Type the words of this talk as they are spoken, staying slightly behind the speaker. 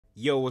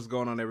Yo, what's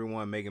going on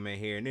everyone? Mega Man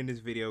here, and in this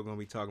video we're going to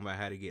be talking about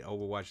how to get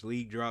Overwatch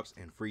League drops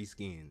and free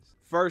skins.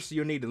 First,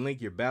 you'll need to link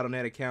your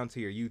Battle.net account to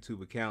your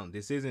YouTube account.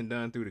 This isn't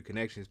done through the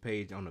connections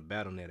page on the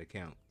Battle.net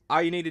account.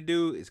 All you need to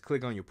do is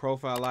click on your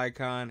profile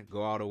icon,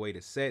 go all the way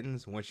to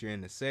settings. Once you're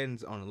in the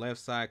settings, on the left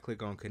side,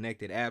 click on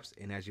connected apps,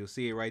 and as you'll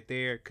see it right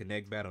there,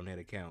 connect Battle.net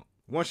account.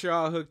 Once you're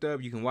all hooked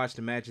up, you can watch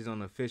the matches on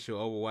the official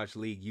Overwatch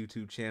League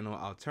YouTube channel.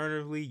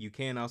 Alternatively, you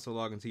can also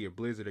log into your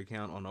Blizzard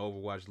account on the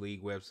Overwatch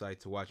League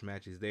website to watch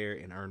matches there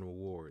and earn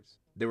rewards.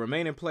 The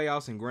remaining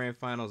playoffs and grand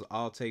finals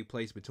all take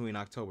place between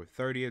October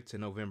 30th to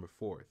November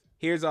 4th.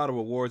 Here's all the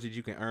rewards that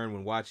you can earn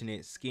when watching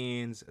it: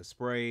 skins, a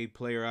spray,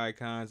 player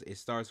icons. It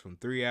starts from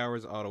 3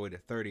 hours all the way to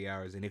 30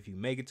 hours, and if you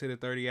make it to the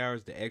 30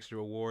 hours, the extra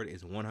reward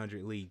is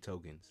 100 league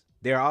tokens.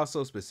 There are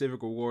also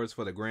specific rewards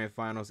for the grand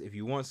finals. If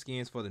you want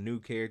skins for the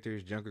new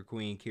characters, Junker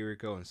Queen,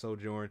 Kiriko, and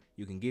Sojourn,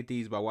 you can get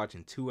these by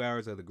watching 2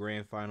 hours of the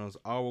grand finals.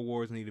 All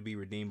rewards need to be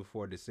redeemed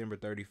before December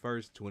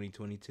 31st,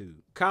 2022.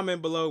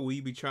 Comment below, will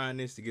you be trying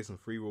this to get some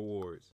free rewards?